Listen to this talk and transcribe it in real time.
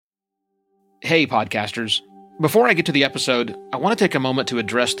Hey, podcasters. Before I get to the episode, I want to take a moment to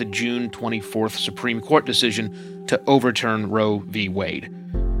address the June 24th Supreme Court decision to overturn Roe v. Wade.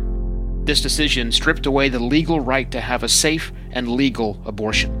 This decision stripped away the legal right to have a safe and legal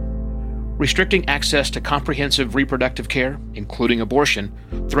abortion. Restricting access to comprehensive reproductive care, including abortion,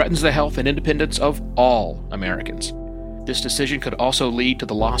 threatens the health and independence of all Americans. This decision could also lead to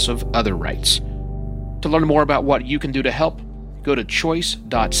the loss of other rights. To learn more about what you can do to help, go to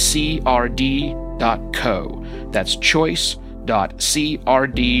choice.crd.co. That's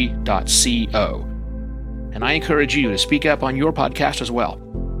choice.crd.co. And I encourage you to speak up on your podcast as well.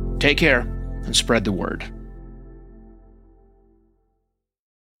 Take care and spread the word.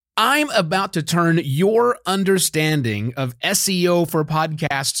 I'm about to turn your understanding of SEO for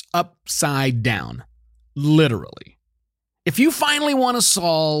podcasts upside down. Literally. If you finally want to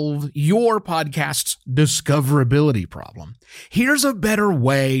solve your podcast's discoverability problem, here's a better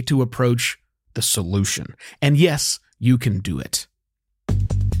way to approach the solution. And yes, you can do it.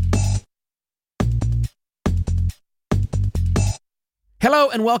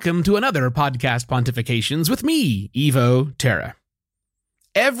 Hello and welcome to another Podcast Pontifications with me, Evo Terra.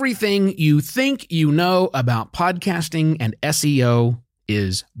 Everything you think you know about podcasting and SEO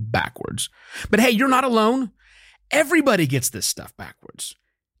is backwards. But hey, you're not alone. Everybody gets this stuff backwards.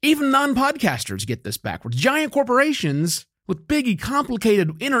 Even non-podcasters get this backwards. Giant corporations with big,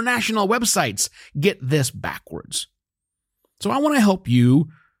 complicated international websites get this backwards. So I want to help you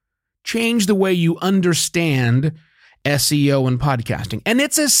change the way you understand SEO and podcasting. And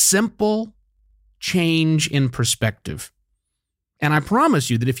it's a simple change in perspective. And I promise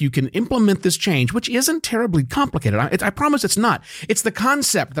you that if you can implement this change, which isn't terribly complicated, I promise it's not. It's the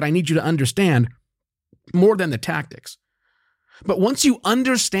concept that I need you to understand more than the tactics. But once you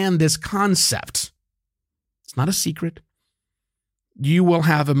understand this concept, it's not a secret, you will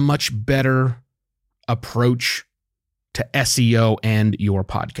have a much better approach to SEO and your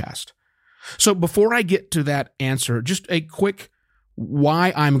podcast. So before I get to that answer, just a quick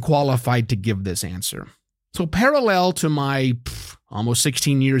why I'm qualified to give this answer. So parallel to my almost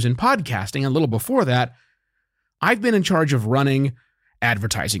 16 years in podcasting, a little before that, I've been in charge of running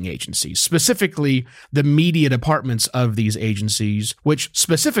advertising agencies, specifically the media departments of these agencies, which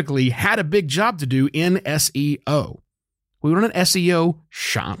specifically had a big job to do in SEO. We were an SEO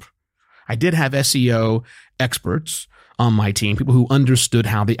shop. I did have SEO experts on my team, people who understood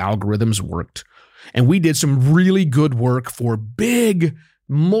how the algorithms worked. And we did some really good work for big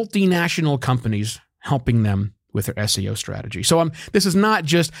multinational companies, helping them with their SEO strategy. So this is not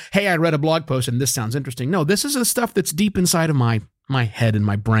just, hey, I read a blog post and this sounds interesting. No, this is the stuff that's deep inside of my head and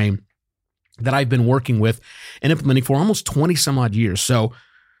my brain that I've been working with and implementing for almost 20 some odd years. So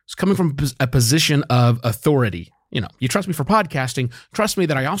it's coming from a position of authority. You know, you trust me for podcasting, trust me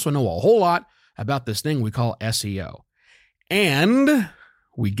that I also know a whole lot about this thing we call SEO. And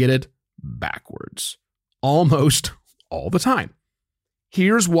we get it backwards almost all the time.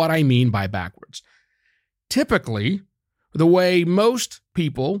 Here's what I mean by backwards. Typically, the way most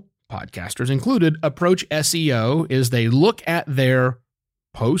people, podcasters included, approach SEO is they look at their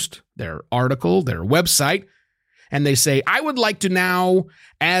post, their article, their website, and they say, I would like to now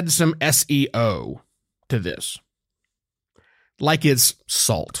add some SEO to this. Like it's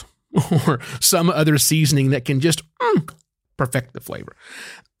salt or some other seasoning that can just perfect the flavor.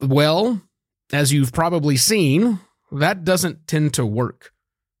 Well, as you've probably seen, that doesn't tend to work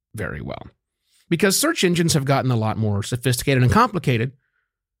very well because search engines have gotten a lot more sophisticated and complicated.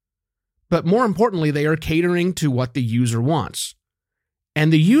 But more importantly, they are catering to what the user wants.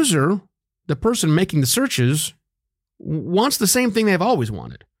 And the user, the person making the searches, wants the same thing they've always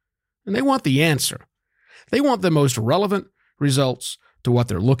wanted. And they want the answer. They want the most relevant results to what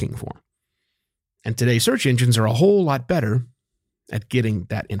they're looking for. And today's search engines are a whole lot better at getting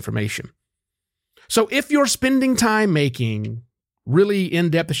that information. So if you're spending time making really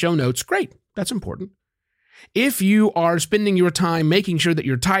in-depth show notes, great, that's important. If you are spending your time making sure that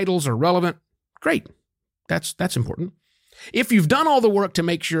your titles are relevant, great, that's important. If you've done all the work to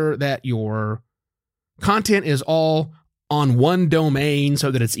make sure that your content is all on one domain so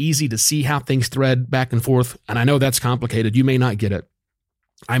that it's easy to see how things thread back and forth, and I know that's complicated, you may not get it.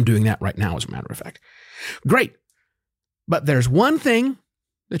 I'm doing that right now, as a matter of fact. Great. But there's one thing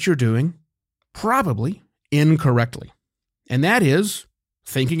that you're doing probably incorrectly, and that is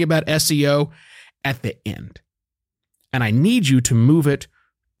thinking about SEO at the end. And I need you to move it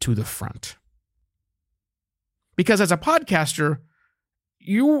to the front. Because as a podcaster,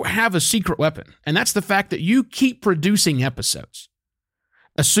 you have a secret weapon, and that's the fact that you keep producing episodes.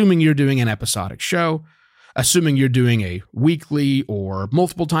 Assuming you're doing an episodic show, assuming you're doing a weekly or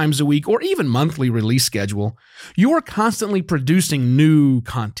multiple times a week or even monthly release schedule, you're constantly producing new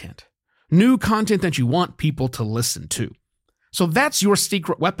content that you want people to listen to. So that's your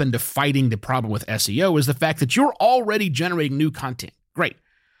secret weapon to fighting the problem with SEO, is the fact that you're already generating new content. Great.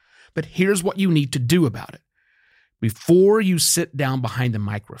 But here's what you need to do about it. Before you sit down behind the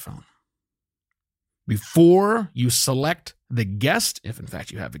microphone, before you select the guest, if in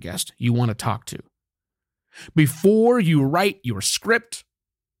fact you have a guest you want to talk to, before you write your script,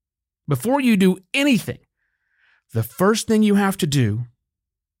 before you do anything, the first thing you have to do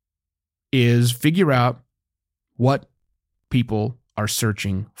is figure out what people are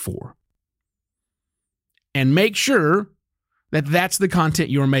searching for. And make sure that that's the content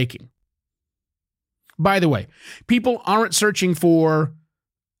you're making. By the way, people aren't searching for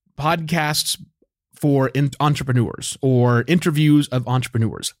podcasts for entrepreneurs or interviews of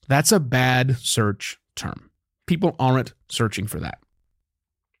entrepreneurs. That's a bad search term. People aren't searching for that.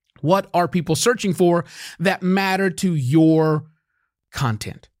 What are people searching for that matter to your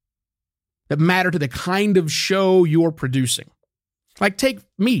content? That matter to the kind of show you're producing? Like take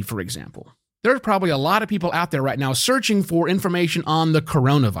me, for example. There's probably a lot of people out there right now searching for information on the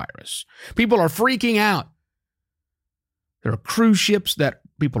coronavirus. People are freaking out. There are cruise ships that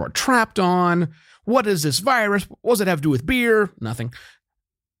people are trapped on. What is this virus? What does it have to do with beer? Nothing.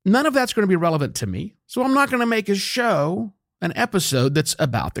 None of that's going to be relevant to me. So I'm not going to make a show, an episode that's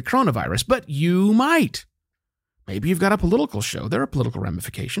about the coronavirus. But you might. Maybe you've got a political show. There are political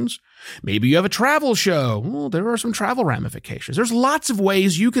ramifications. Maybe you have a travel show. Well, there are some travel ramifications. There's lots of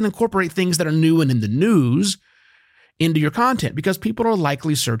ways you can incorporate things that are new and in the news into your content because people are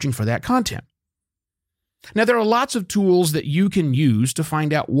likely searching for that content. Now, there are lots of tools that you can use to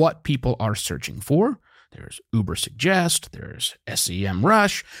find out what people are searching for. There's Ubersuggest, there's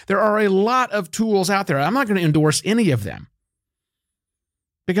SEMrush. There are a lot of tools out there. I'm not going to endorse any of them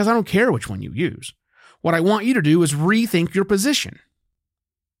because I don't care which one you use. What I want you to do is rethink your position.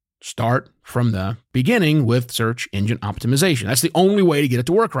 Start from the beginning with search engine optimization. That's the only way to get it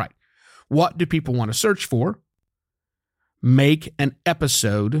to work right. What do people want to search for? Make an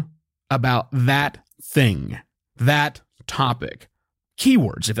episode about that thing, that topic.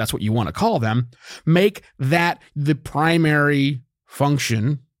 Keywords, if that's what you want to call them. Make that the primary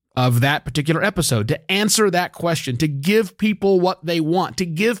function of that particular episode, to answer that question, to give people what they want, to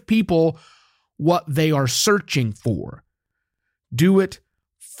give people what they are searching for. Do it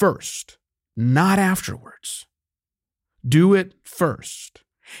first, not afterwards. Do it first.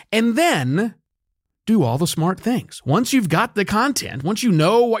 And then do all the smart things. Once you've got the content, once you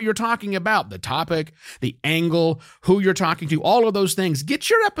know what you're talking about, the topic, the angle, who you're talking to, all of those things, get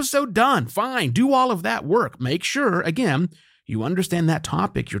your episode done. Fine. Do all of that work. Make sure, again, you understand that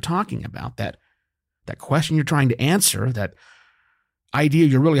topic you're talking about, that question you're trying to answer, that idea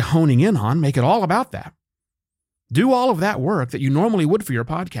you're really honing in on. Make it all about that. Do all of that work that you normally would for your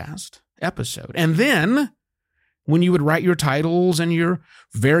podcast episode. And then when you would write your titles and your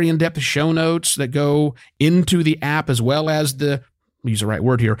very in-depth show notes that go into the app, as well as the, use the right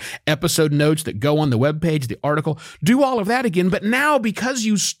word here, episode notes that go on the webpage, the article, do all of that again. But now, because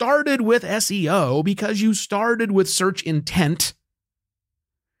you started with SEO, because you started with search intent,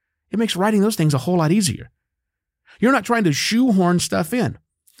 it makes writing those things a whole lot easier. You're not trying to shoehorn stuff in.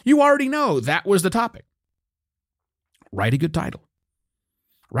 You already know that was the topic. Write a good title.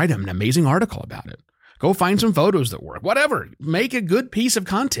 Write an amazing article about it. Go find some photos that work. Whatever. Make a good piece of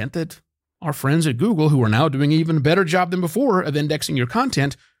content that our friends at Google, who are now doing an even better job than before of indexing your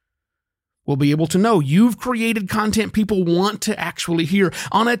content, will be able to know you've created content people want to actually hear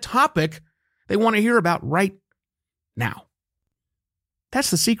on a topic they want to hear about right now. That's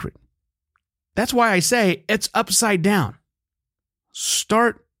the secret. That's why I say it's upside down.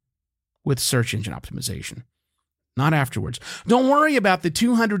 Start with search engine optimization, not afterwards. Don't worry about the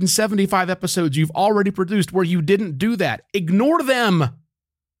 275 episodes you've already produced where you didn't do that. Ignore them.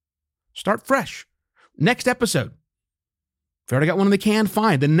 Start fresh. Next episode. If you already got one in the can,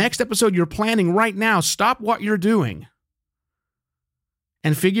 fine. The next episode you're planning right now, stop what you're doing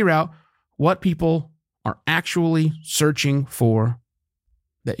and figure out what people are actually searching for,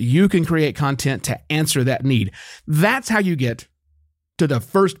 that you can create content to answer that need. That's how you get to the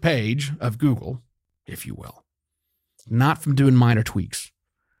first page of Google, if you will. Not from doing minor tweaks.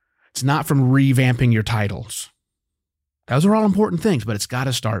 It's not from revamping your titles. Those are all important things, but it's got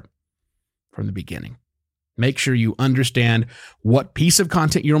to start from the beginning. Make sure you understand what piece of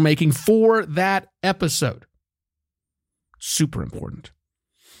content you're making for that episode. Super important.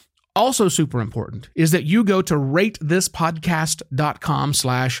 Also super important is that you go to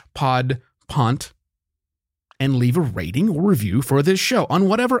ratethispodcast.com/podpont and leave a rating or review for this show on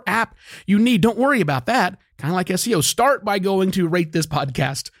whatever app you need. Don't worry about that. Kind of like SEO. Start by going to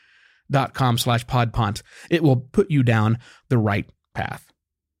ratethispodcast.com/podpont. It will put you down the right path.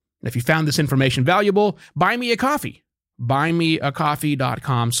 And if you found this information valuable, buy me a coffee.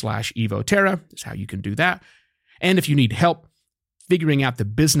 buymeacoffee.com/evoterra is how you can do that. And if you need help figuring out the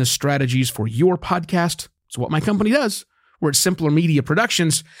business strategies for your podcast, it's what my company does. We're at Simpler Media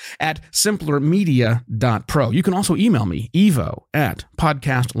Productions at simplermedia.pro. You can also email me,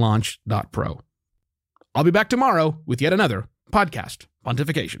 evo@podcastlaunch.pro. I'll be back tomorrow with yet another podcast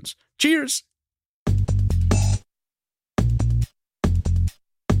Pontifications. Cheers!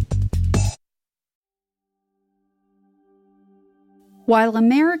 While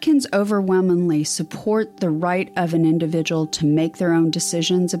Americans overwhelmingly support the right of an individual to make their own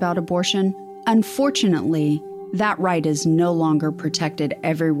decisions about abortion, unfortunately, that right is no longer protected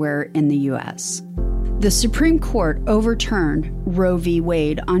everywhere in the U.S. The Supreme Court overturned Roe v.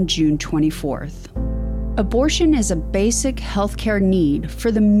 Wade on June 24th. Abortion is a basic healthcare need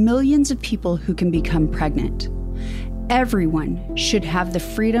for the millions of people who can become pregnant. Everyone should have the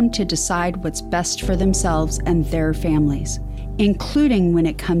freedom to decide what's best for themselves and their families, including when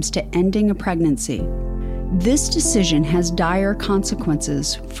it comes to ending a pregnancy. This decision has dire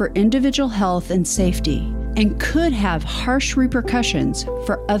consequences for individual health and safety and could have harsh repercussions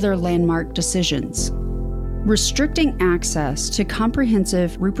for other landmark decisions. Restricting access to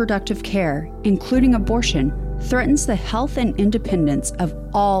comprehensive reproductive care, including abortion, threatens the health and independence of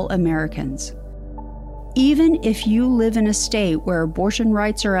all Americans. Even if you live in a state where abortion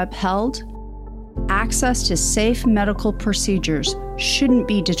rights are upheld, access to safe medical procedures shouldn't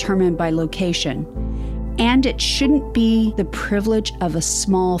be determined by location, and it shouldn't be the privilege of a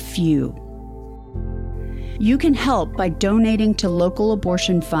small few. You can help by donating to local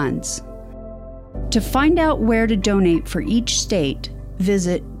abortion funds. To find out where to donate for each state,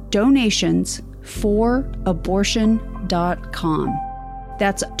 visit donationsforabortion.com.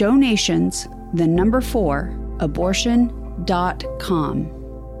 That's donations, 4, abortion.com.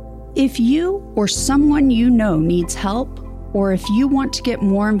 If you or someone you know needs help, or if you want to get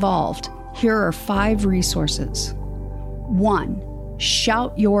more involved, here are 5 resources. 1.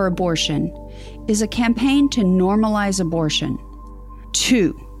 Shout Your Abortion is a campaign to normalize abortion.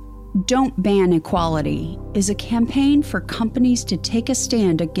 2. Don't Ban Equality is a campaign for companies to take a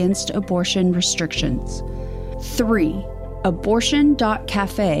stand against abortion restrictions. 3.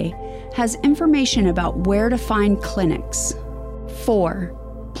 Abortion.cafe has information about where to find clinics. 4.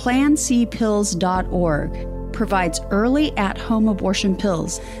 PlanCpills.org provides early at-home abortion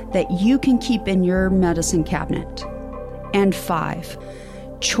pills that you can keep in your medicine cabinet. And 5.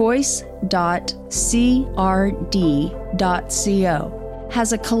 Choice.crd.co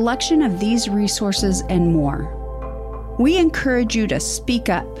has a collection of these resources and more. We encourage you to speak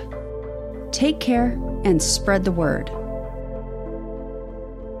up, take care, and spread the word.